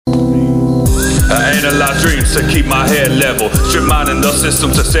I analyze dreams to keep my head level. Strip mining the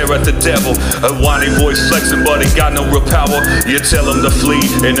system to stare at the devil. A whiny voice flexing, but it got no real power. You tell them to flee,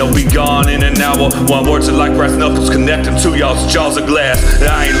 and they'll be gone in an hour. One words are like brass knuckles connecting to y'all's jaws of glass.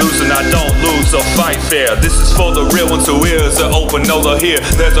 I ain't losing, I don't lose or fight fair. This is for the real ones who ears are open, know they're here.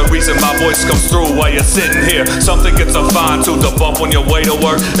 There's a reason my voice comes through while you're sitting here. Something gets a fine tooth to bump on your way to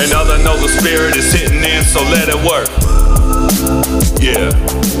work. Another know the spirit is hitting in, so let it work. Yeah.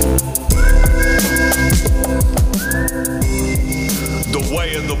 The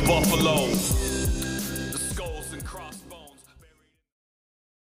way of the buffalo. The skulls and crossbones.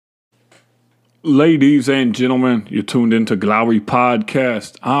 Ladies and gentlemen, you're tuned into Glowery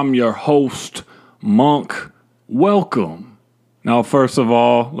Podcast. I'm your host, Monk. Welcome. Now, first of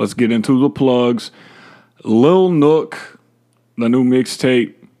all, let's get into the plugs. Lil Nook, the new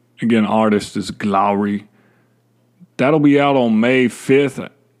mixtape. Again, artist is Glowery. That'll be out on May 5th.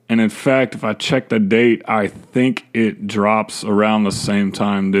 And in fact, if I check the date, I think it drops around the same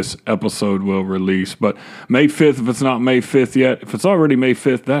time this episode will release. But May 5th, if it's not May 5th yet, if it's already May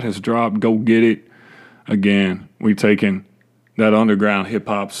 5th, that has dropped. Go get it. Again, we taking that underground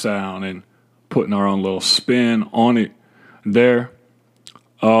hip-hop sound and putting our own little spin on it there.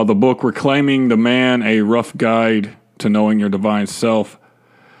 The book, Reclaiming the Man, A Rough Guide to Knowing Your Divine Self.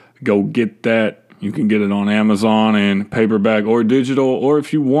 Go get that. You can get it on Amazon in paperback or digital. Or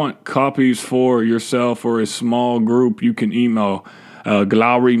if you want copies for yourself or a small group, you can email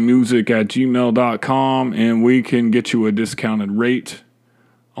glowerymusic@gmail.com and we can get you a discounted rate.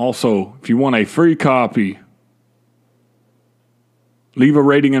 Also, if you want a free copy, leave a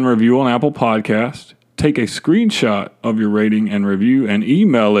rating and review on Apple Podcast. Take a screenshot of your rating and review and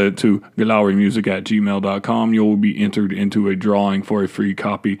email it to glowerymusic@gmail.com. You will be entered into a drawing for a free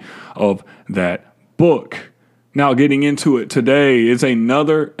copy of that book. Now, getting into it today is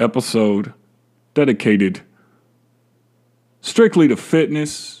another episode dedicated strictly to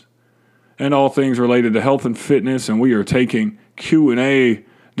fitness and all things related to health and fitness, and we are taking Q&A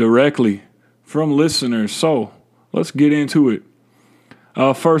directly from listeners. So let's get into it.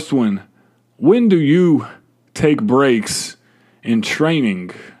 First one. When do you take breaks in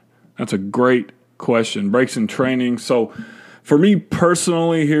training? That's a great question. Breaks in training. So for me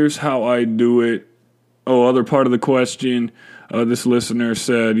personally, here's how I do it. Other part of the question, this listener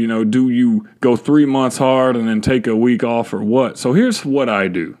said, do you go 3 months hard and then take a week off or what? So here's what I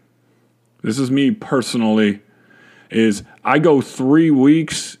do. This is me personally, is I go 3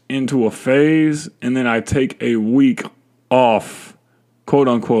 weeks into a phase and then I take a week off, quote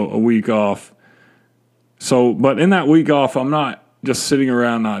unquote, a week off. So, but in that week off, I'm not just sitting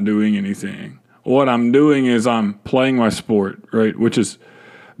around not doing anything. What I'm doing is I'm playing my sport, right, which is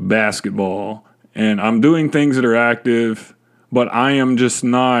basketball. And I'm doing things that are active, but I am just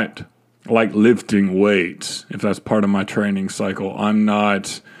not like lifting weights, if that's part of my training cycle. I'm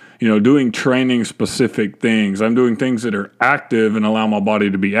not, doing training specific things. I'm doing things that are active and allow my body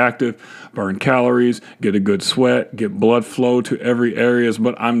to be active, burn calories, get a good sweat, get blood flow to every areas.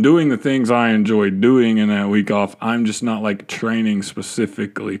 But I'm doing the things I enjoy doing in that week off. I'm just not like training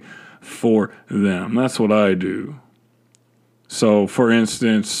specifically for them. That's what I do. So, for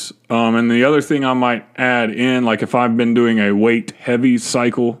instance, and the other thing I might add in, like if I've been doing a weight-heavy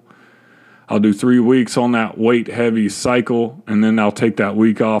cycle, I'll do 3 weeks on that weight-heavy cycle, and then I'll take that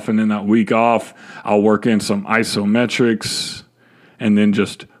week off, and then that week off, I'll work in some isometrics, and then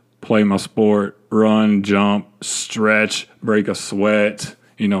just play my sport, run, jump, stretch, break a sweat,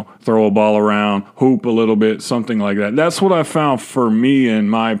 throw a ball around, hoop a little bit, something like that. That's what I found for me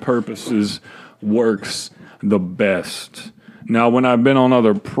and my purposes works the best. Now, when I've been on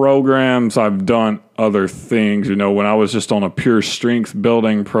other programs, I've done other things. When I was just on a pure strength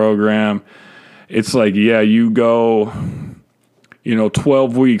building program, it's like, you go,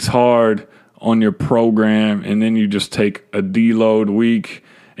 12 weeks hard on your program, and then you just take a deload week,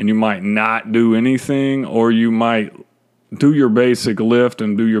 and you might not do anything, or you might do your basic lift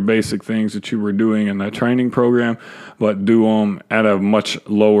and do your basic things that you were doing in that training program, but do them at a much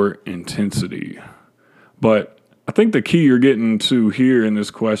lower intensity. But I think the key you're getting to here in this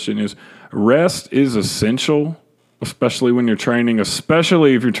question is rest is essential, especially when you're training,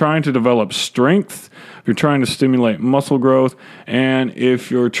 especially if you're trying to develop strength, if you're trying to stimulate muscle growth, and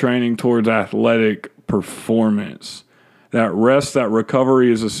if you're training towards athletic performance. That rest, that recovery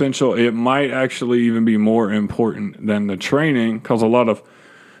is essential. It might actually even be more important than the training because a lot of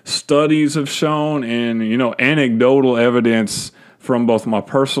studies have shown and, anecdotal evidence from both my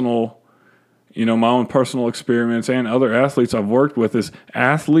personal my own personal experience and other athletes I've worked with is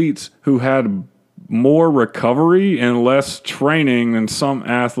athletes who had more recovery and less training than some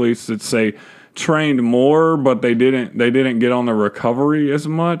athletes that say trained more, but they didn't get on the recovery as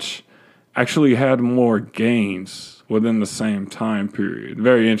much, actually had more gains within the same time period.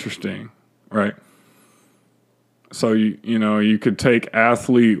 Very interesting, right? So you could take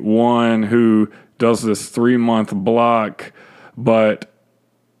athlete 1 who does this 3-month block,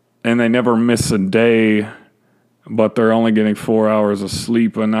 and they never miss a day, but they're only getting 4 hours of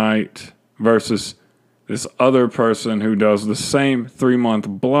sleep a night, versus this other person who does the same 3-month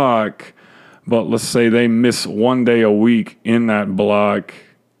block, but let's say they miss 1 day a week in that block.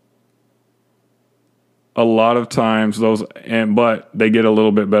 A lot of times but they get a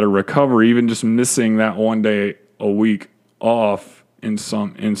little bit better recovery. Even just missing that 1 day a week off in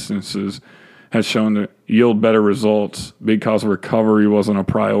some instances has shown to yield better results because recovery wasn't a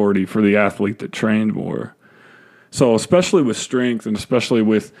priority for the athlete that trained more. So especially with strength and especially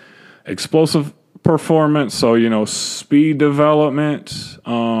with explosive performance, so speed development,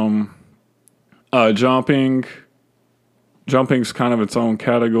 jumping's kind of its own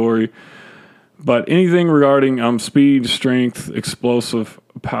category, but anything regarding speed, strength, explosive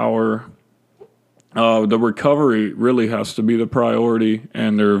power, the recovery really has to be the priority,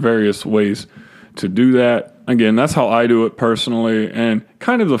 and there are various ways to do that. Again, that's how I do it personally, and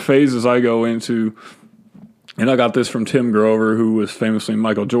kind of the phases I go into. And I got this from Tim Grover, who was famously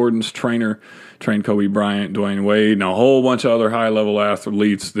Michael Jordan's trainer, trained Kobe Bryant, Dwayne Wade, and a whole bunch of other high-level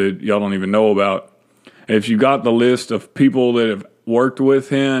athletes that y'all don't even know about. If you got the list of people that have worked with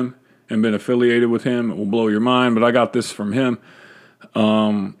him and been affiliated with him, it will blow your mind. But I got this from him.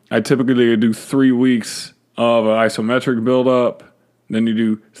 I typically do 3 weeks of an isometric build-up. Then you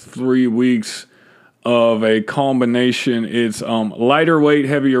do 3 weeks of a combination. It's lighter weight,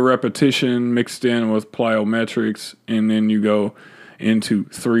 heavier repetition mixed in with plyometrics. And then you go into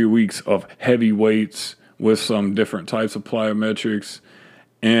 3 weeks of heavy weights with some different types of plyometrics.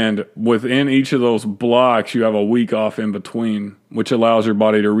 And within each of those blocks, you have a week off in between, which allows your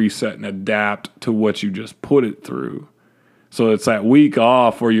body to reset and adapt to what you just put it through. So it's that week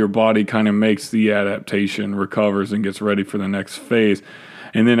off where your body kind of makes the adaptation, recovers, and gets ready for the next phase.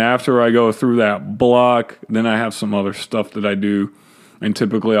 And then after I go through that block, then I have some other stuff that I do. And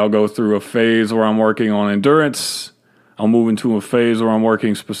typically I'll go through a phase where I'm working on endurance. I'll move into a phase where I'm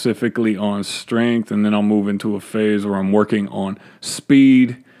working specifically on strength. And then I'll move into a phase where I'm working on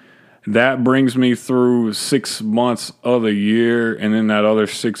speed. That brings me through 6 months of the year. And then that other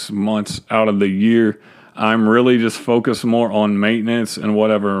 6 months out of the year, I'm really just focused more on maintenance and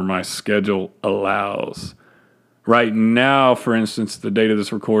whatever my schedule allows. Right now, for instance, the date of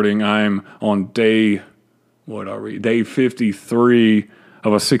this recording, I'm on day 53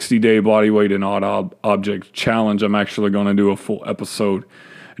 of a 60-day bodyweight and odd object challenge. I'm actually going to do a full episode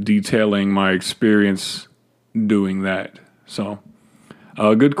detailing my experience doing that. So,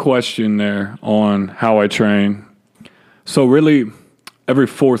 a good question there on how I train. So really, every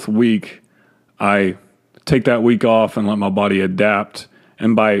 4th week, I take that week off and let my body adapt.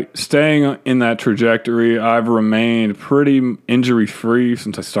 And by staying in that trajectory, I've remained pretty injury-free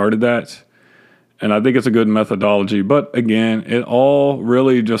since I started that. And I think it's a good methodology. But again, it all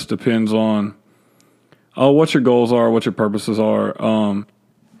really just depends on what your goals are, what your purposes are.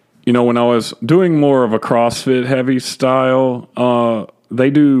 When I was doing more of a CrossFit heavy style,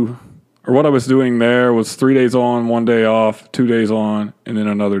 what I was doing there was 3 days on, 1 day off, 2 days on, and then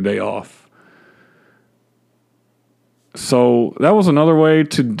another day off. So that was another way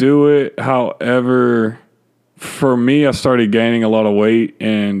to do it. However, for me, I started gaining a lot of weight,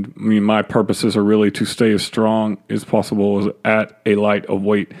 and my purposes are really to stay as strong as possible, at a light of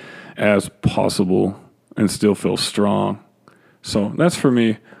weight as possible, and still feel strong. So that's for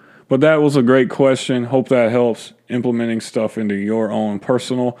me. But that was a great question. Hope that helps implementing stuff into your own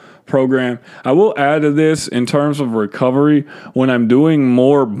personal program. I will add to this in terms of recovery. When I'm doing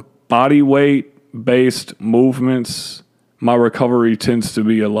more body weight based movements, my recovery tends to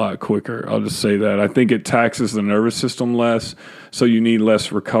be a lot quicker. I'll just say that. I think it taxes the nervous system less, so you need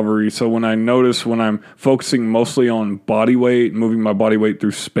less recovery. So when I'm focusing mostly on body weight, moving my body weight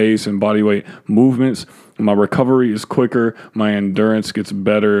through space and body weight movements, my recovery is quicker, my endurance gets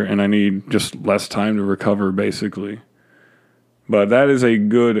better, and I need just less time to recover, basically. But that is a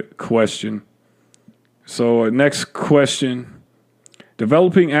good question. So next question.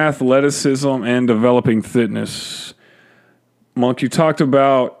 Developing athleticism and developing fitness. Monk, you talked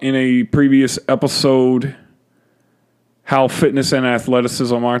about in a previous episode how fitness and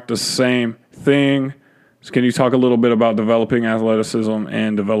athleticism aren't the same thing. So can you talk a little bit about developing athleticism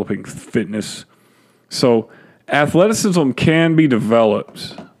and developing fitness? So athleticism can be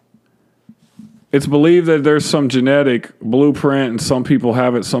developed. It's believed that there's some genetic blueprint, and some people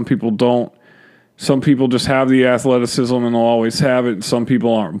have it, some people don't. Some people just have the athleticism and they'll always have it. Some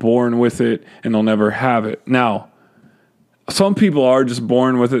people aren't born with it and they'll never have it. Now, some people are just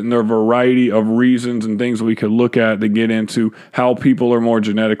born with it, and there are a variety of reasons and things we could look at to get into how people are more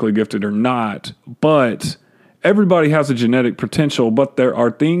genetically gifted or not. But everybody has a genetic potential, but there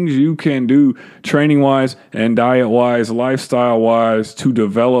are things you can do training-wise and diet-wise, lifestyle-wise to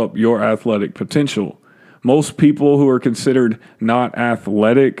develop your athletic potential. Most people who are considered not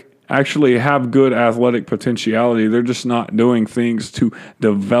athletic actually have good athletic potentiality. They're just not doing things to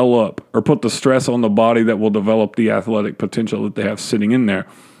develop or put the stress on the body that will develop the athletic potential that they have sitting in there.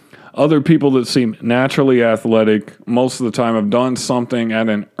 Other people that seem naturally athletic most of the time have done something at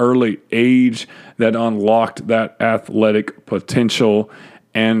an early age that unlocked that athletic potential,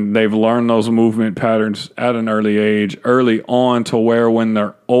 and they've learned those movement patterns at an early age, early on, to where when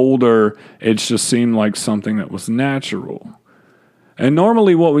they're older, it's just seemed like something that was natural. And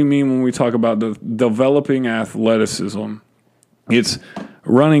normally what we mean when we talk about the developing athleticism, it's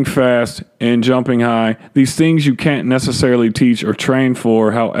running fast and jumping high. These things you can't necessarily teach or train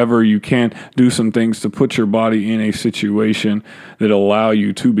for. However, you can do some things to put your body in a situation that allow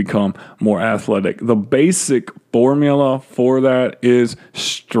you to become more athletic. The basic formula for that is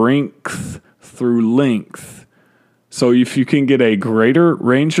strength through length. So if you can get a greater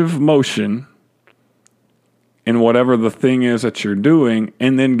range of motion in whatever the thing is that you're doing,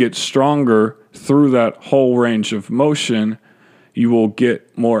 and then get stronger through that whole range of motion, you will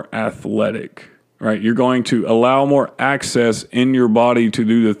get more athletic, right? You're going to allow more access in your body to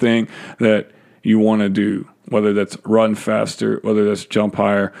do the thing that you want to do, whether that's run faster, whether that's jump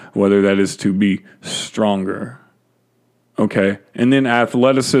higher, whether that is to be stronger. Okay? And then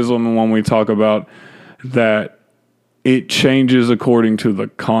athleticism, when we talk about that, it changes according to the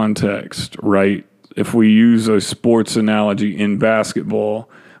context, right? If we use a sports analogy in basketball,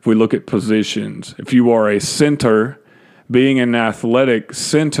 if we look at positions, if you are a center, being an athletic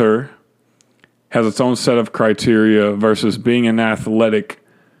center has its own set of criteria versus being an athletic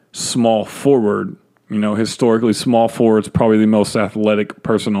small forward. You know, historically, small forward's probably the most athletic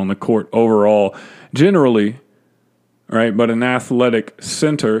person on the court overall, generally, right? But an athletic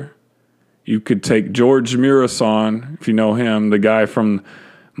center, you could take George Murison, if you know him, the guy from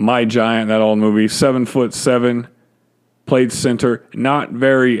My Giant, that old movie, 7'7", played center, not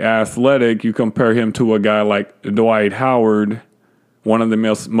very athletic. You compare him to a guy like Dwight Howard, one of the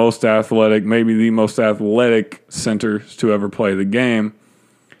most athletic, maybe the most athletic centers to ever play the game.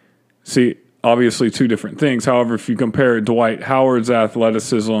 See, obviously two different things. However, if you compare Dwight Howard's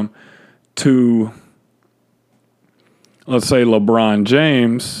athleticism to, let's say, LeBron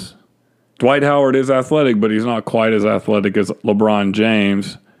James, Dwight Howard is athletic, but he's not quite as athletic as LeBron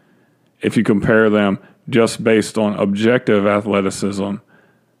James if you compare them just based on objective athleticism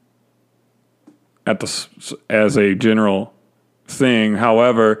as a general thing.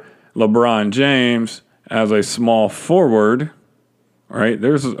 However, LeBron James as a small forward, right?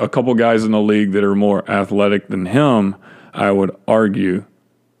 There's a couple guys in the league that are more athletic than him, I would argue,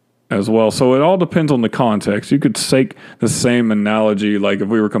 as well. So it all depends on the context. You could take the same analogy, like if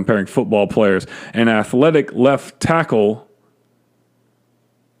we were comparing football players. An athletic left tackle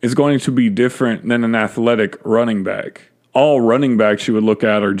is going to be different than an athletic running back. All running backs you would look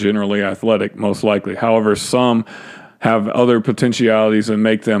at are generally athletic, most likely. However, some have other potentialities and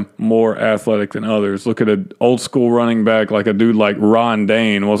make them more athletic than others. Look at an old school running back, like a dude like Ron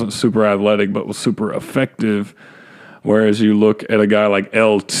Dane, wasn't super athletic but was super effective. Whereas you look at a guy like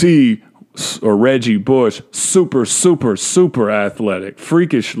LT or Reggie Bush, super athletic,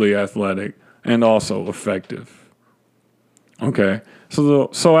 freakishly athletic, and also effective. Okay,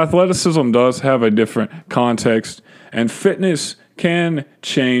 so athleticism does have a different context, and fitness can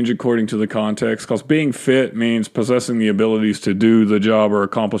change according to the context, because being fit means possessing the abilities to do the job or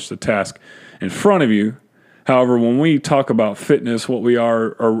accomplish the task in front of you. However, when we talk about fitness, what we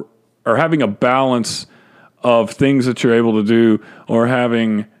are having a balance of things that you're able to do, or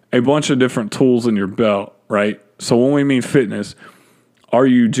having a bunch of different tools in your belt, right? So when we mean fitness, are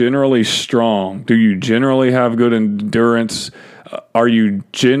you generally strong? Do you generally have good endurance? Are you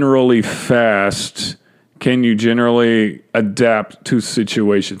generally fast? Can you generally adapt to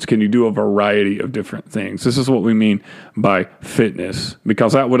situations? Can you do a variety of different things? This is what we mean by fitness,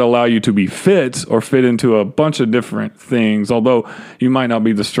 because that would allow you to be fit or fit into a bunch of different things. Although you might not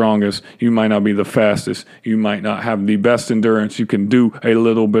be the strongest, you might not be the fastest, you might not have the best endurance, you can do a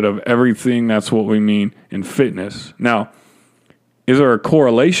little bit of everything. That's what we mean in fitness. Now, is there a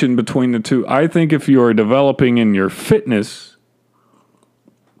correlation between the two? I think if you are developing in your fitness,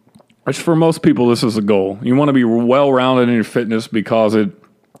 which for most people this is a goal, you want to be well-rounded in your fitness because it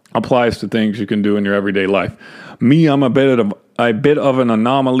applies to things you can do in your everyday life. Me, I'm a bit of an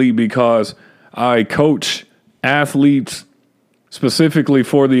anomaly because I coach athletes specifically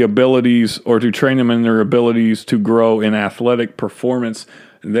for the abilities, or to train them in their abilities to grow in athletic performance.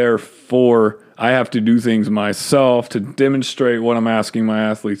 Therefore, I have to do things myself to demonstrate what I'm asking my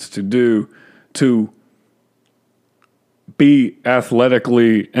athletes to do to be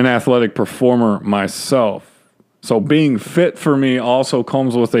an athletic performer myself. So being fit for me also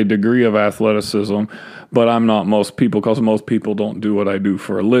comes with a degree of athleticism, but I'm not most people, because most people don't do what I do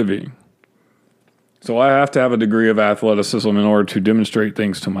for a living. So I have to have a degree of athleticism in order to demonstrate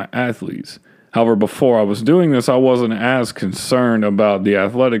things to my athletes. However, before I was doing this, I wasn't as concerned about the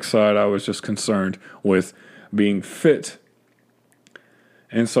athletic side. I was just concerned with being fit.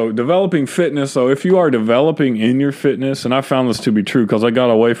 And so developing fitness, so if you are developing in your fitness, and I found this to be true because I got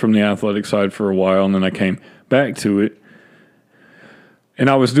away from the athletic side for a while and then I came back to it. And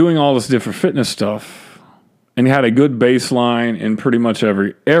I was doing all this different fitness stuff and had a good baseline in pretty much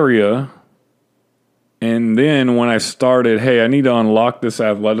every area. And then when I started, hey, I need to unlock this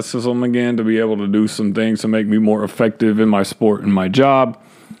athleticism again to be able to do some things to make me more effective in my sport and my job.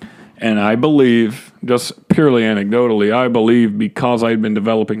 And I believe, just purely anecdotally, I believe because I'd been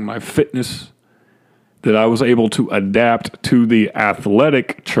developing my fitness, that I was able to adapt to the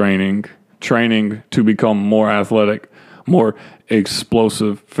athletic training to become more athletic, more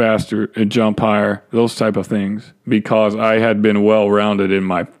explosive, faster, and jump higher, those type of things, because I had been well-rounded in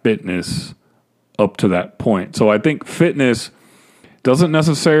my fitness up to that point. So I think fitness doesn't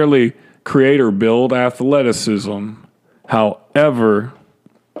necessarily create or build athleticism. However,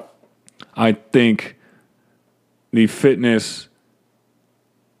 I think the fitness,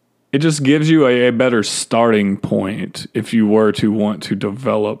 it just gives you a better starting point if you were to want to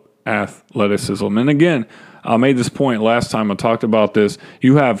develop athleticism. And again, I made this point last time I talked about this.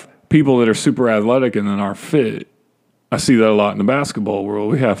 You have people that are super athletic and then are fit. I see that a lot in the basketball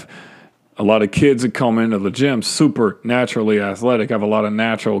world. We have a lot of kids that come into the gym super naturally athletic, have a lot of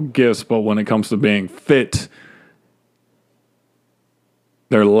natural gifts, but when it comes to being fit,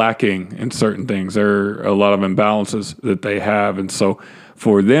 they're lacking in certain things. There are a lot of imbalances that they have. And so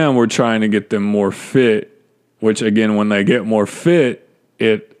for them, we're trying to get them more fit, which again, when they get more fit,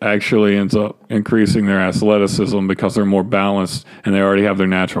 it actually ends up increasing their athleticism because they're more balanced and they already have their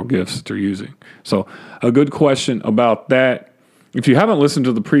natural gifts that they're using. So a good question about that. If you haven't listened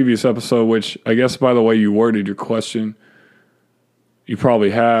to the previous episode, which I guess by the way you worded your question, you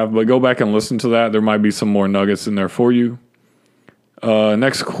probably have, but go back and listen to that. There might be some more nuggets in there for you.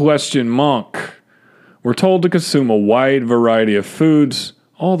 Next question, Monk. We're told to consume a wide variety of foods,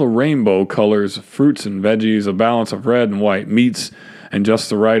 all the rainbow colors, fruits and veggies, a balance of red and white meats, and just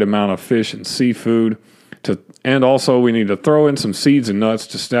the right amount of fish and seafood. And also we need to throw in some seeds and nuts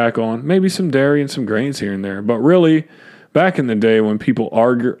to snack on, maybe some dairy and some grains here and there. But really, back in the day when people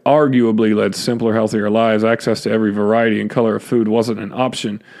arguably led simpler, healthier lives, access to every variety and color of food wasn't an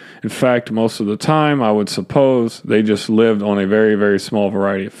option. In fact, most of the time, I would suppose they just lived on a very, very small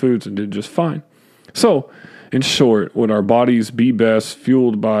variety of foods and did just fine. So, in short, would our bodies be best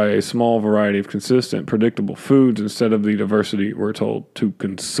fueled by a small variety of consistent, predictable foods instead of the diversity we're told to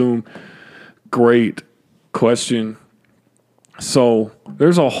consume? Great question. So,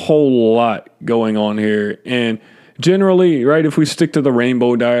 there's a whole lot going on here. And generally, right, if we stick to the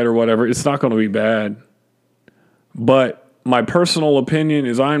rainbow diet or whatever, it's not going to be bad. But my personal opinion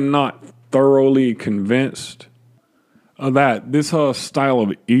is I'm not thoroughly convinced that this style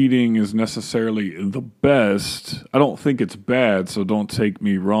of eating is necessarily the best. I don't think it's bad, so don't take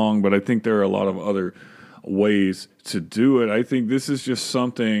me wrong, but I think there are a lot of other ways to do it. I think this is just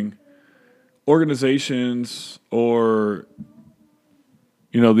something organizations or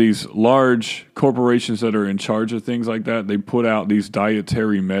these large corporations that are in charge of things like that, they put out these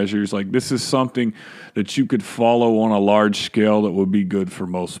dietary measures. Like, this is something that you could follow on a large scale that would be good for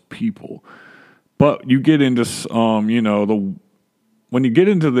most people. But you get into, when you get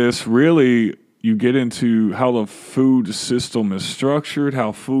into this, really, you get into how the food system is structured,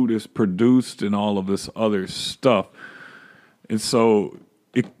 how food is produced, and all of this other stuff. And so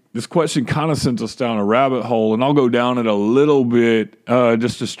this question kind of sends us down a rabbit hole, and I'll go down it a little bit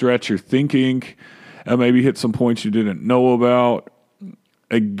just to stretch your thinking and maybe hit some points you didn't know about.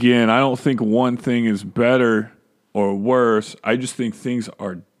 Again, I don't think one thing is better or worse. I just think things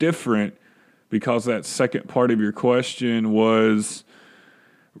are different because that second part of your question was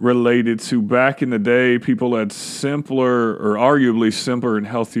related to back in the day, people had simpler or arguably simpler and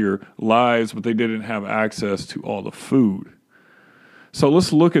healthier lives, but they didn't have access to all the food. So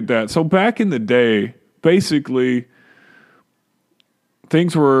let's look at that. So back in the day, basically,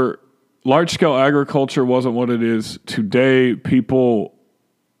 things were, large-scale agriculture wasn't what it is today. People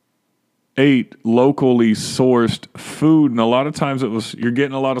ate locally sourced food, and a lot of times you're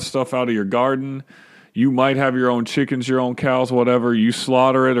getting a lot of stuff out of your garden. You might have your own chickens, your own cows, whatever. You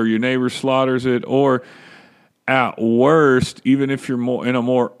slaughter it, or your neighbor slaughters it, or at worst, even if you're more in a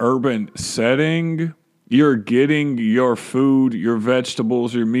more urban setting, you're getting your food, your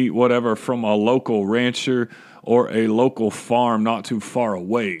vegetables, your meat, whatever, from a local rancher or a local farm not too far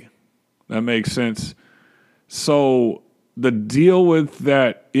away. That makes sense. So the deal with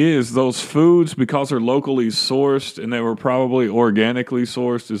that is those foods, because they're locally sourced and they were probably organically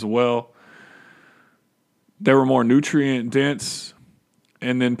sourced as well, they were more nutrient dense,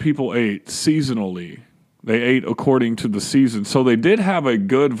 and then people ate seasonally. They ate according to the season. So they did have a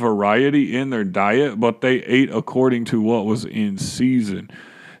good variety in their diet, but they ate according to what was in season.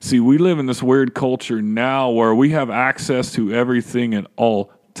 See, we live in this weird culture now where we have access to everything at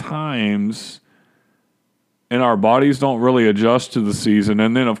all times, and our bodies don't really adjust to the season.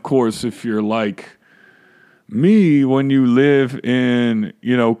 And then, of course, if you're like me, when you live in,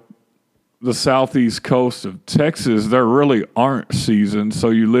 the southeast coast of Texas, there really aren't seasons.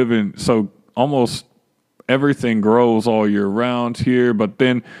 So almost everything grows all year round here, but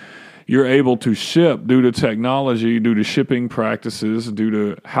then you're able to ship due to technology, due to shipping practices, due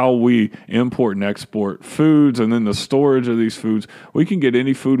to how we import and export foods, and then the storage of these foods. We can get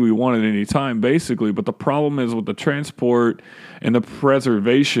any food we want at any time, basically, but the problem is with the transport and the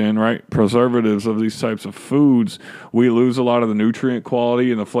preservation, right, preservatives of these types of foods, we lose a lot of the nutrient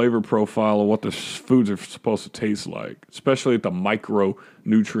quality and the flavor profile of what the foods are supposed to taste like, especially at the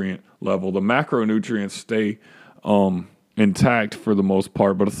micronutrient level. The macronutrients stay intact for the most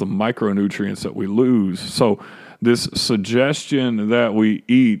part, but it's the micronutrients that we lose. So this suggestion that we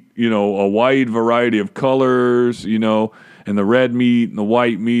eat, a wide variety of colors, and the red meat and the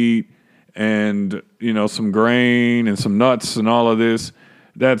white meat and, some grain and some nuts and all of this,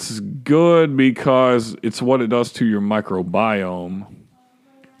 that's good because it's what it does to your microbiome.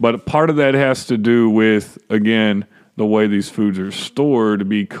 But part of that has to do with, again, the way these foods are stored,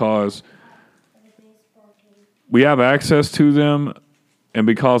 because we have access to them, and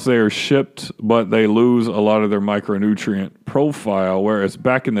because they are shipped, but they lose a lot of their micronutrient profile, whereas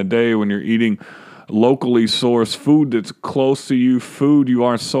back in the day when you're eating locally sourced food that's close to you, food you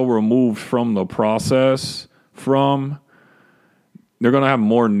aren't so removed from the process from, they're going to have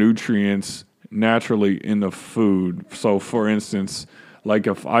more nutrients naturally in the food. So, for instance, like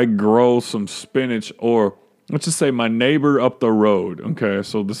if I grow some spinach, or let's just say my neighbor up the road, okay,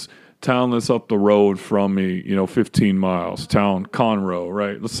 so this town that's up the road from me, 15 miles, Conroe,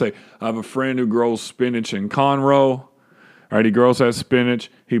 right? Let's say I have a friend who grows spinach in Conroe, right? He grows that spinach,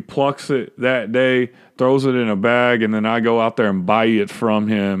 he plucks it that day, throws it in a bag, and then I go out there and buy it from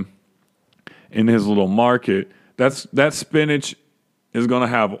him in his little market. That spinach is going to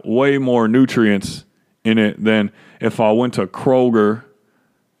have way more nutrients in it than if I went to Kroger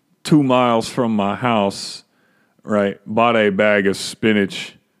 2 miles from my house, right? Bought a bag of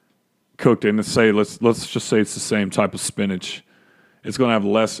spinach, cooked in, and let's just say it's the same type of spinach. It's going to have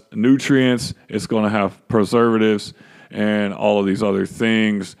less nutrients. It's going to have preservatives and all of these other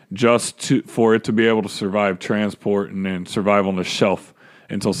things for it to be able to survive transport and then survive on the shelf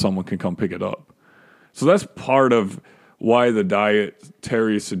until someone can come pick it up. So that's part of why the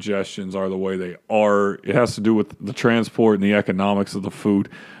dietary suggestions are the way they are. It has to do with the transport and the economics of the food,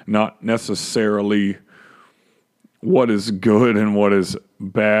 not necessarily what is good and what is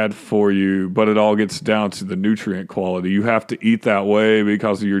bad for you, but it all gets down to the nutrient quality. You have to eat that way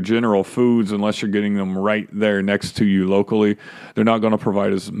because of your general foods, unless you're getting them right there next to you locally. They're not going to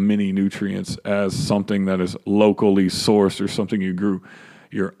provide as many nutrients as something that is locally sourced or something you grew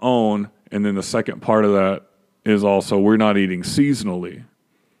your own. And then the second part of that is also we're not eating seasonally.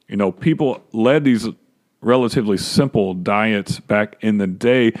 People led these relatively simple diets back in the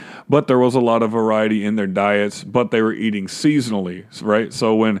day, but there was a lot of variety in their diets, but they were eating seasonally, right?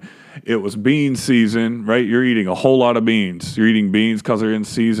 So when it was bean season, right, you're eating a whole lot of beans. You're eating beans because they're in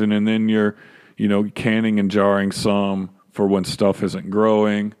season, and then you're, canning and jarring some for when stuff isn't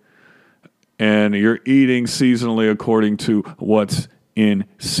growing. And you're eating seasonally according to what's in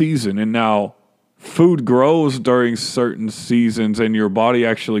season. And now food grows during certain seasons, and your body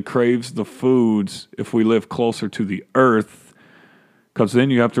actually craves the foods if we live closer to the earth, because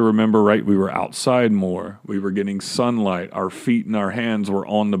then you have to remember, right, we were outside more. We were getting sunlight. Our feet and our hands were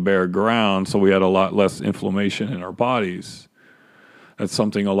on the bare ground, so we had a lot less inflammation in our bodies. That's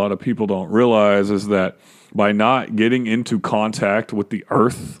something a lot of people don't realize, is that by not getting into contact with the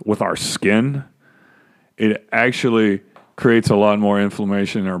earth, with our skin, it actually creates a lot more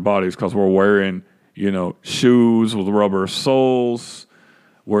inflammation in our bodies because we're wearing, shoes with rubber soles.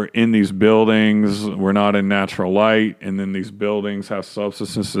 We're in these buildings. We're not in natural light. And then these buildings have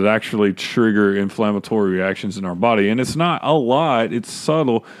substances that actually trigger inflammatory reactions in our body. And it's not a lot. It's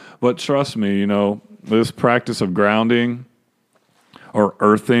subtle. But trust me, this practice of grounding or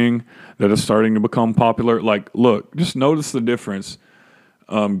earthing that is starting to become popular. Like, look, just notice the difference.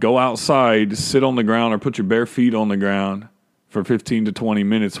 Go outside, sit on the ground or put your bare feet on the ground for 15 to 20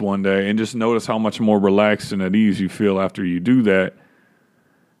 minutes one day and just notice how much more relaxed and at ease you feel after you do that.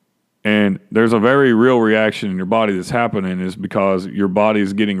 And there's a very real reaction in your body that's happening is because your body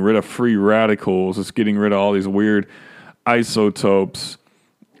is getting rid of free radicals. It's getting rid of all these weird isotopes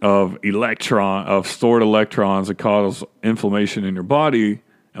of stored electrons that cause inflammation in your body.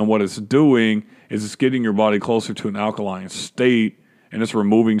 And what it's doing is it's getting your body closer to an alkaline state, and it's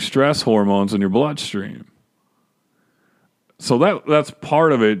removing stress hormones in your bloodstream. So that's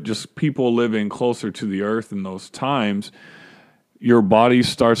part of it, just people living closer to the earth in those times. Your body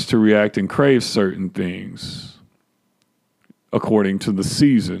starts to react and crave certain things according to the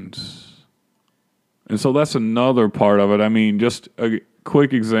seasons. And so that's another part of it. I mean, just a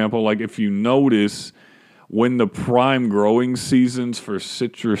quick example, like if you notice when the prime growing seasons for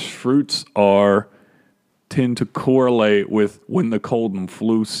citrus fruits tend to correlate with when the cold and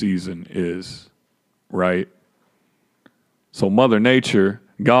flu season is, right? So Mother Nature,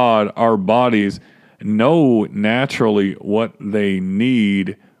 God, our bodies know naturally what they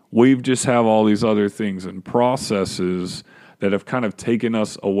need. We've just have all these other things and processes that have kind of taken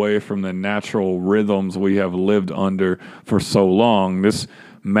us away from the natural rhythms we have lived under for so long. This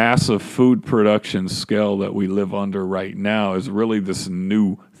massive food production scale that we live under right now is really this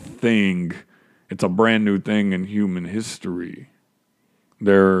new thing. It's a brand new thing in human history.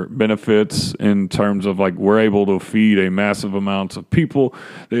 There are benefits in terms of like we're able to feed a massive amounts of people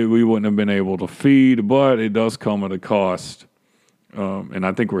that we wouldn't have been able to feed, but it does come at a cost. And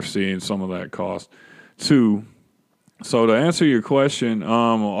I think we're seeing some of that cost too. So to answer your question,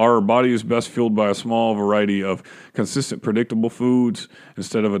 our body is best fueled by a small variety of consistent, predictable foods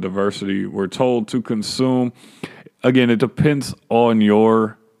instead of a diversity. We're told to consume. Again, it depends on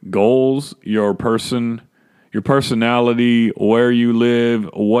your goals, your personality, where you live,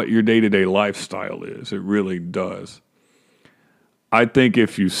 what your day-to-day lifestyle is. It really does. I think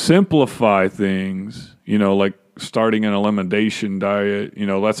if you simplify things, like starting an elimination diet,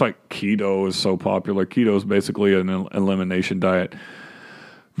 that's like keto is so popular. Keto is basically an elimination diet.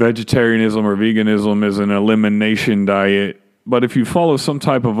 Vegetarianism or veganism is an elimination diet. But if you follow some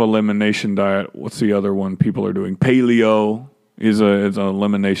type of elimination diet, what's the other one people are doing? Paleo is an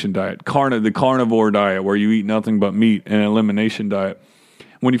elimination diet. The carnivore diet, where you eat nothing but meat, an elimination diet.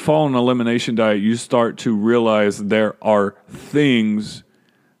 When you follow an elimination diet, you start to realize there are things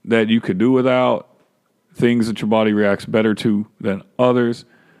that you could do without, things that your body reacts better to than others.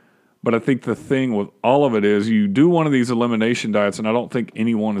 But I think the thing with all of it is you do one of these elimination diets, and I don't think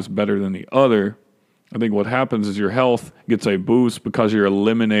anyone is better than the other. I think what happens is your health gets a boost because you're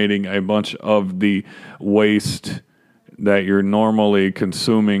eliminating a bunch of the waste that you're normally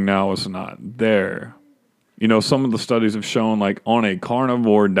consuming now is not there. Some of the studies have shown like on a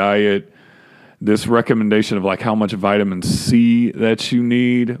carnivore diet, this recommendation of like how much vitamin C that you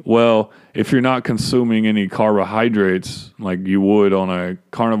need. Well, if you're not consuming any carbohydrates like you would on a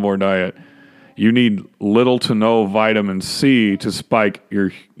carnivore diet, you need little to no vitamin C to spike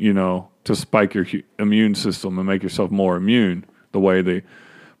your immune system and make yourself more immune, the way the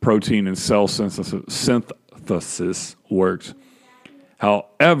protein and cell synthesis works.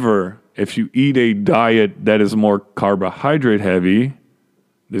 However, if you eat a diet that is more carbohydrate heavy,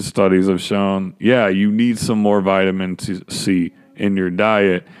 the studies have shown, you need some more vitamin C in your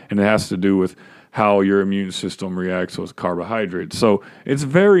diet, and it has to do with how your immune system reacts with carbohydrates. So it's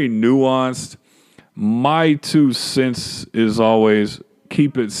very nuanced. My 2 cents is always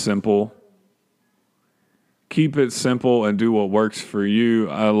keep it simple. Keep it simple and do what works for you.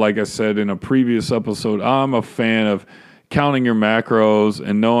 Like I said in a previous episode, I'm a fan of counting your macros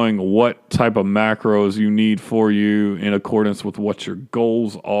and knowing what type of macros you need for you in accordance with what your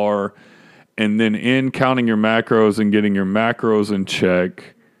goals are. And then in counting your macros and getting your macros in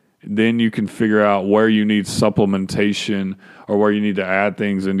check, then you can figure out where you need supplementation or where you need to add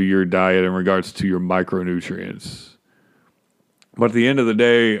things into your diet in regards to your micronutrients. But at the end of the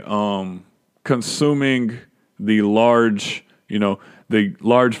day, consuming the large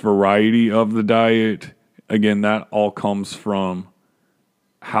variety of the diet, again, that all comes from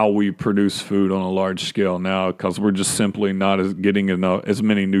how we produce food on a large scale now, because we're just simply not getting as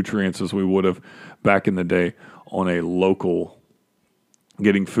many nutrients as we would have back in the day on a local,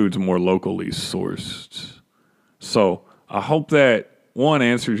 getting foods more locally sourced. So I hope that, one,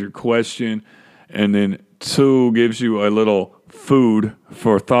 answers your question, and then two, gives you a little food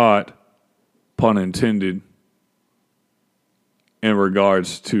for thought, pun intended, in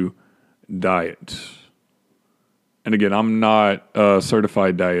regards to diet. And again, I'm not a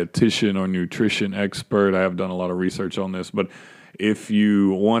certified dietitian or nutrition expert. I have done a lot of research on this, but if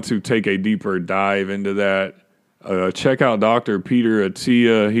you want to take a deeper dive into that, check out Dr. Peter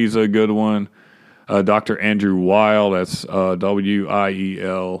Attia. He's a good one. Dr. Andrew Weil, that's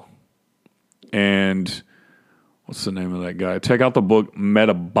Wiel. And what's the name of that guy? Check out the book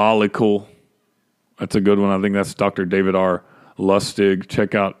Metabolical. That's a good one. I think that's Dr. David R. Lustig.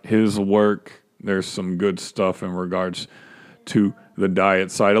 Check out his work. There's some good stuff in regards to the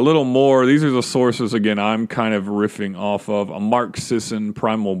diet side. A little more. These are the sources, again, I'm kind of riffing off of. Mark Sisson,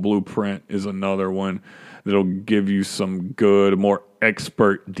 Primal Blueprint is another one that'll give you some good, more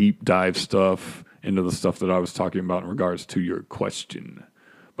expert, deep dive stuff into the stuff that I was talking about in regards to your question.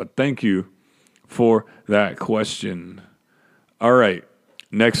 But thank you for that question. All right,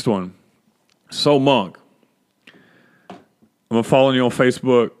 next one. So, Monk, I've been following you on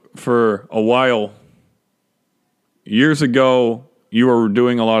Facebook for a while. Years ago, you were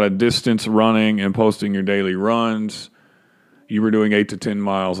doing a lot of distance running and posting your daily runs. You were doing 8 to 10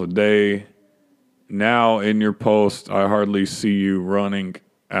 miles a day. Now in your post, I hardly see you running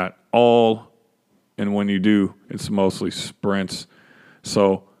at all. And when you do, it's mostly sprints.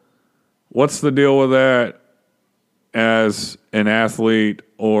 So what's the deal with that as an athlete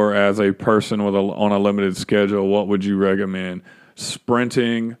or as a person with on a limited schedule? What would you recommend?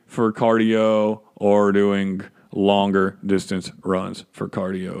 Sprinting for cardio or doing longer distance runs for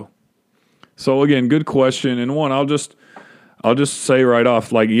cardio? So again, good question. And one, I'll just say right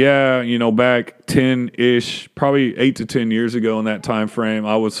off, like, yeah, back 10-ish, probably 8 to 10 years ago in that time frame,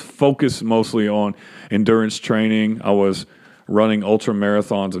 I was focused mostly on endurance training. I was running ultra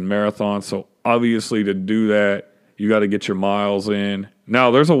marathons and marathons. So obviously to do that, you got to get your miles in.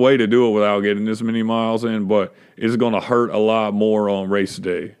 Now, there's a way to do it without getting this many miles in, but it's going to hurt a lot more on race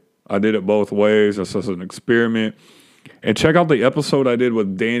day. I did it both ways. That's just an experiment. And check out the episode I did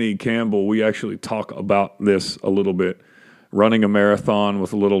with Danny Campbell. We actually talk about this a little bit. Running a marathon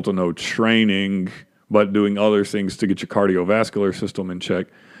with little to no training, but doing other things to get your cardiovascular system in check.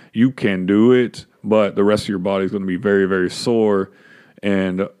 You can do it, but the rest of your body is going to be very, very sore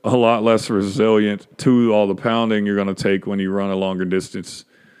and a lot less resilient to all the pounding you're going to take when you run a longer distance.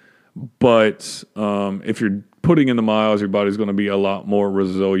 But if you're putting in the miles, your body's going to be a lot more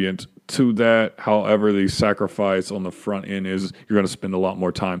resilient to that. However, the sacrifice on the front end is you're going to spend a lot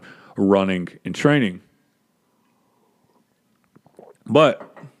more time running and training.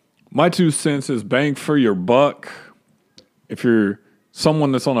 But my 2 cents is bang for your buck. If you're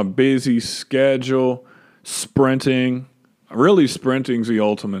someone that's on a busy schedule, sprinting's the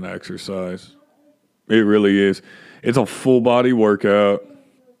ultimate exercise. It really is. It's a full body workout.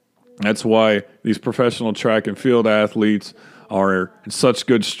 That's why these professional track and field athletes are in such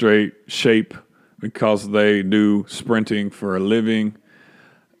good shape, because they do sprinting for a living.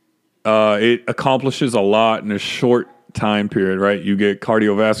 It accomplishes a lot in a short time period, right? You get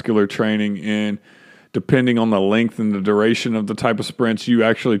cardiovascular training in. Depending on the length and the duration of the type of sprints, you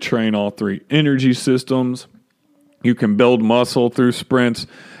actually train all 3 energy systems. You can build muscle through sprints,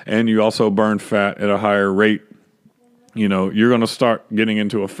 and you also burn fat at a higher rate. You're going to start getting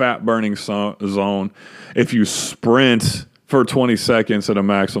into a fat burning zone if you sprint for 20 seconds at a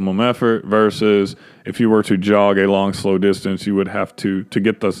maximum effort versus if you were to jog a long, slow distance, you would have to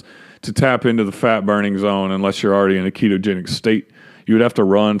get this to tap into the fat burning zone, unless you're already in a ketogenic state. You would have to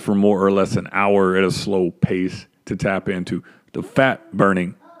run for more or less an hour at a slow pace to tap into the fat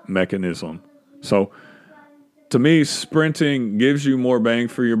burning mechanism. So to me, sprinting gives you more bang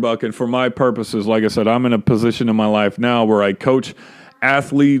for your buck. And for my purposes, like I said, I'm in a position in my life now where I coach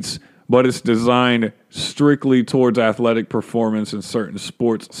athletes, but it's designed strictly towards athletic performance in certain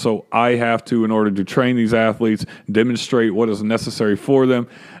sports. So I have to, in order to train these athletes, demonstrate what is necessary for them,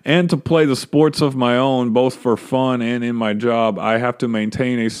 and to play the sports of my own, both for fun and in my job, I have to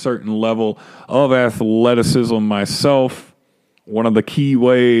maintain a certain level of athleticism myself. One of the key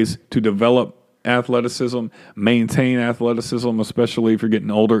ways to develop athleticism, maintain athleticism, especially if you're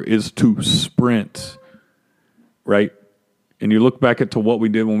getting older, is to sprint, right? And you look back at to what we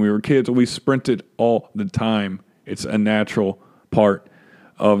did when we were kids, we sprinted all the time. It's a natural part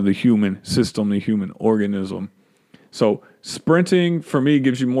of the human system, the human organism. So sprinting, for me,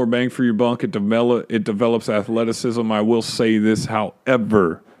 gives you more bang for your buck. It develops athleticism. I will say this,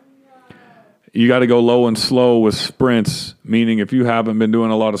 however, You got to go low and slow with sprints, meaning if you haven't been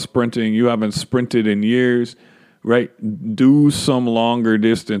doing a lot of sprinting, you haven't sprinted in years, right? Do some longer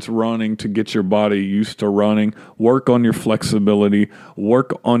distance running to get your body used to running. Work on your flexibility,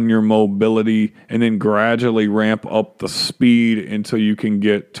 work on your mobility, and then gradually ramp up the speed until you can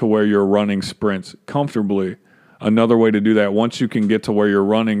get to where you're running sprints comfortably. Another way to do that, once you can get to where you're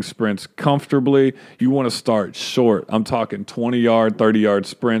running sprints comfortably, you want to start short. I'm talking 20-yard, 30-yard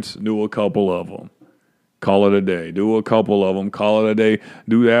sprints. Do a couple of them. Call it a day. Do a couple of them. Call it a day.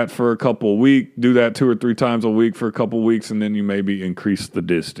 Do that for a couple of weeks. Do that 2 or 3 times a week for a couple of weeks, and then you maybe increase the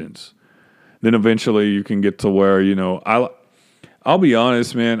distance. Then eventually you can get to where, I'll be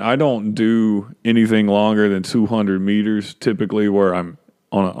honest, man, I don't do anything longer than 200 meters typically where I'm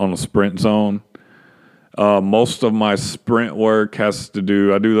on a sprint zone. Most of my sprint work has to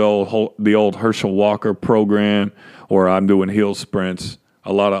do, I do the old Herschel Walker program, or I'm doing hill sprints,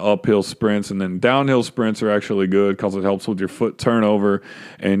 a lot of uphill sprints, and then downhill sprints are actually good because it helps with your foot turnover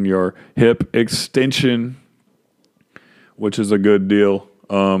and your hip extension, which is a good deal.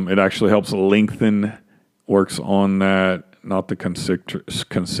 It actually helps lengthen, works on that, not the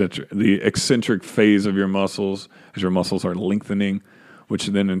the eccentric phase of your muscles as your muscles are lengthening, which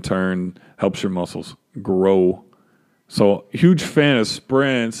then in turn helps your muscles grow. So huge fan of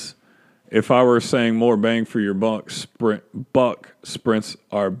sprints. If I were saying more bang for your buck, sprints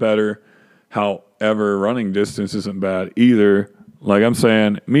are better. However, running distance isn't bad either. Like I'm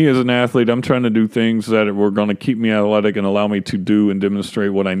saying, me as an athlete, I'm trying to do things that were going to keep me athletic and allow me to do and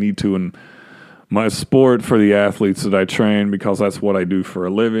demonstrate what I need to in my sport for the athletes that I train, because that's what I do for a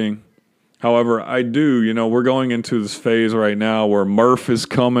living. However, I do, we're going into this phase right now where Murph is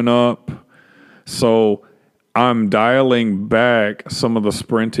coming up. So I'm dialing back some of the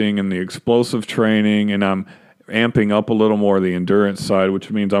sprinting and the explosive training, and I'm amping up a little more the endurance side,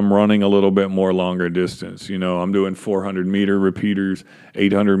 which means I'm running a little bit more longer distance. I'm doing 400-meter repeaters,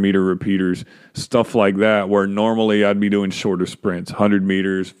 800-meter repeaters, stuff like that, where normally I'd be doing shorter sprints, 100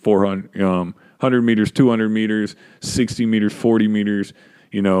 meters, 100 meters, 200 meters, 60 meters, 40 meters,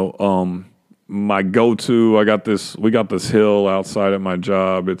 my go-to, we got this hill outside of my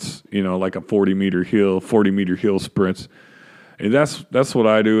job. It's, like a 40-meter hill sprints. And that's what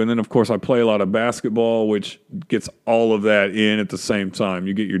I do. And then, of course, I play a lot of basketball, which gets all of that in at the same time.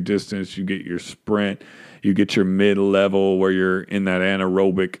 You get your distance, you get your sprint, you get your mid-level where you're in that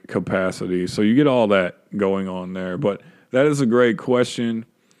anaerobic capacity. So you get all that going on there. But that is a great question,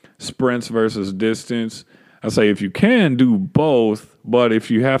 sprints versus distance. I say if you can, do both, but if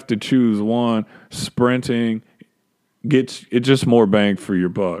you have to choose one, sprinting gets it just more bang for your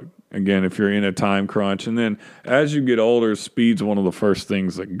buck. Again, if you're in a time crunch. And then as you get older, speed's one of the first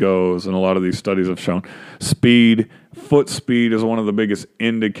things that goes, and a lot of these studies have shown foot speed is one of the biggest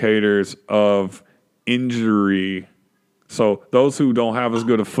indicators of injury. So those who don't have as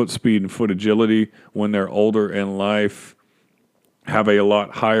good a foot speed and foot agility when they're older in life have a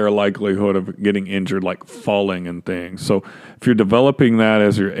lot higher likelihood of getting injured, like falling and things. So if you're developing that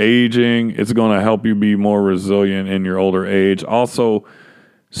as you're aging, it's going to help you be more resilient in your older age. Also,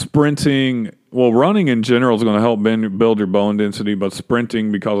 running in general is going to help build your bone density, but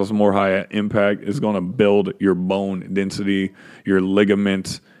sprinting, because it's more high impact, is going to build your bone density, your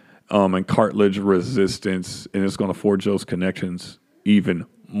ligament, and cartilage resistance, and it's going to forge those connections even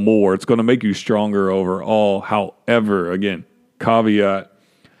more. It's going to make you stronger overall. However, again, caveat,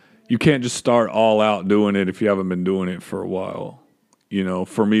 you can't just start all out doing it if you haven't been doing it for a while.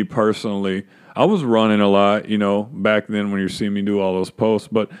 For me personally, I was running a lot, back then when you're seeing me do all those posts,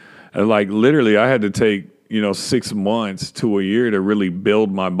 but literally I had to take, 6 months to a year to really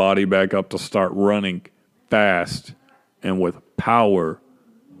build my body back up to start running fast and with power.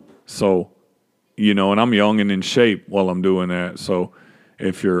 So, and I'm young and in shape while I'm doing that. So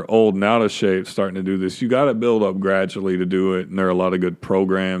if you're old and out of shape starting to do this, you got to build up gradually to do it. And there are a lot of good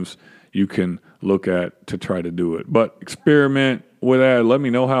programs you can look at to try to do it. But experiment with that. Let me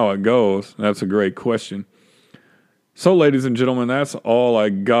know how it goes. That's a great question. So, ladies and gentlemen, that's all I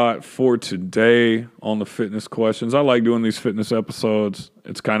got for today on the fitness questions. I like doing these fitness episodes.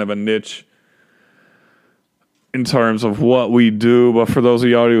 It's kind of a niche in terms of what we do, but for those of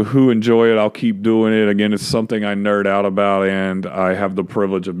y'all who enjoy it, I'll keep doing it. Again, it's something I nerd out about, and I have the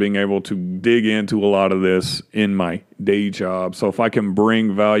privilege of being able to dig into a lot of this in my day job. So if I can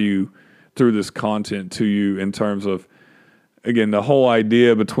bring value through this content to you in terms of, again, the whole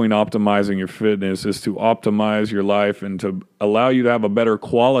idea between optimizing your fitness is to optimize your life and to allow you to have a better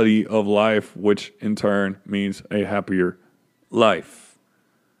quality of life, which in turn means a happier life.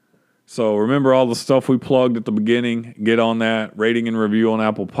 So remember all the stuff we plugged at the beginning. Get on that. Rating and review on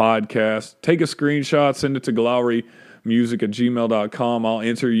Apple Podcasts. Take a screenshot. Send it to glowerymusic@gmail.com. I'll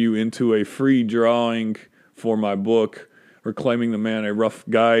enter you into a free drawing for my book, Reclaiming the Man, a Rough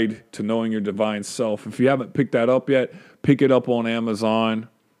Guide to Knowing Your Divine Self. If you haven't picked that up yet, pick it up on Amazon.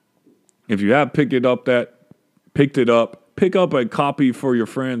 If you have picked it up, pick up a copy for your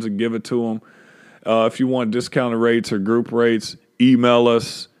friends and give it to them. If you want discounted rates or group rates, email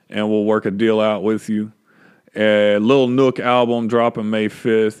us and we'll work a deal out with you. A Lil Nook album dropping May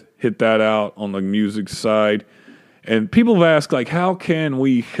 5th. Hit that out on the music side. And people have asked, like, how can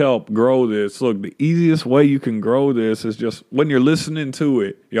we help grow this? Look, the easiest way you can grow this is just when you're listening to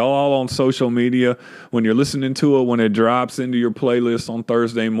it. Y'all all on social media. When you're listening to it, when it drops into your playlist on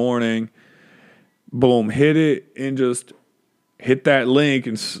Thursday morning, boom, hit it and just hit that link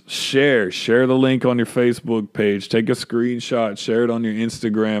and share. Share the link on your Facebook page. Take a screenshot. Share it on your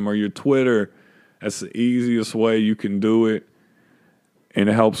Instagram or your Twitter. That's the easiest way you can do it. And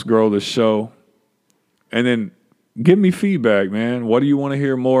it helps grow the show. And then give me feedback, man. What do you want to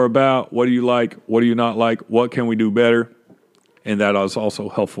hear more about? What do you like? What do you not like? What can we do better? And that is also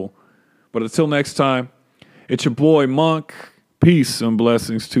helpful. But until next time, it's your boy Monk. Peace and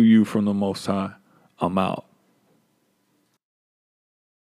blessings to you from the Most High. I'm out.